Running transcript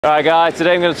Alright guys,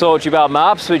 today I'm going to talk to you about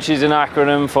MAPS, which is an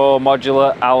acronym for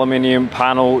Modular Aluminium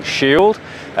Panel Shield.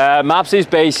 MAPS is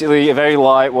basically a very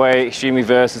lightweight, extremely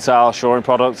versatile shoring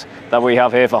product that we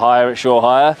have here for hire at Shore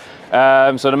Hire.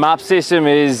 So the MAPS system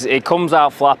it comes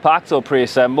out flat packed or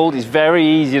pre-assembled. It's very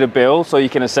easy to build, so you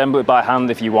can assemble it by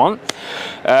hand if you want.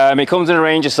 It comes in a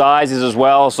range of sizes as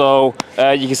well. So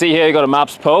you can see here you've got a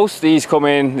MAPS post. These come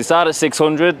in, they start at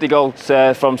 600, they go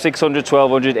from 600,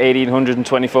 1200, 1800 and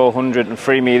 2400 and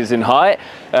 3 meters in height.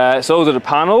 So those are the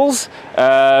panels.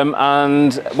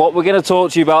 And what we're going to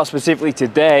talk to you about specifically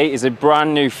today is a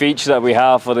brand new feature that we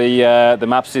have for the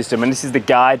MAPS system, and this is the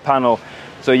guide panel.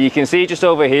 So you can see just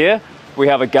over here, we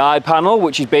have a guide panel,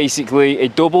 which is basically a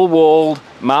double-walled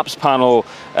MAPS panel.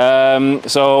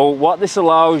 So what this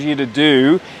allows you to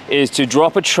do is to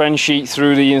drop a trench sheet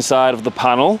through the inside of the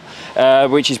panel,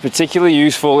 which is particularly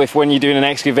useful if when you're doing an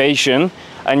excavation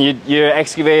and you're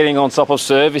excavating on top of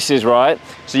surfaces, right?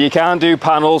 So you can't do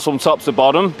panels from top to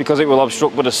bottom because it will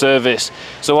obstruct with the surface.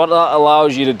 So what that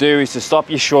allows you to do is to stop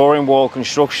your shoring wall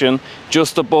construction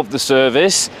just above the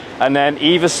surface, and then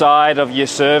either side of your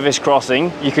surface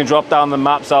crossing, you can drop down the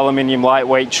MAPS aluminium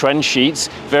lightweight trench sheets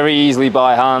very easily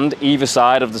by hand, either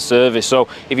side of the surface. So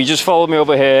if you just follow me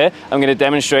over here, I'm going to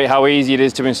demonstrate how easy it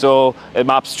is to install a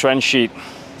MAPS trench sheet.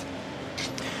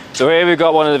 So here we've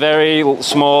got one of the very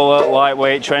smaller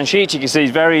lightweight trench sheets. You can see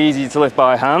it's very easy to lift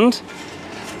by hand.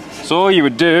 So all you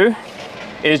would do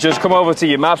is just come over to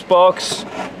your MAPS box,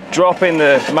 drop in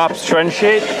the MAPS trench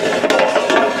sheet,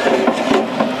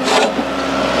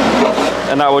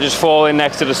 and that will just fall in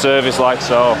next to the surface like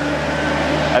so.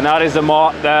 And that is the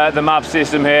MAPS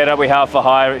system here that we have for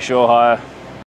hire at Shore Hire.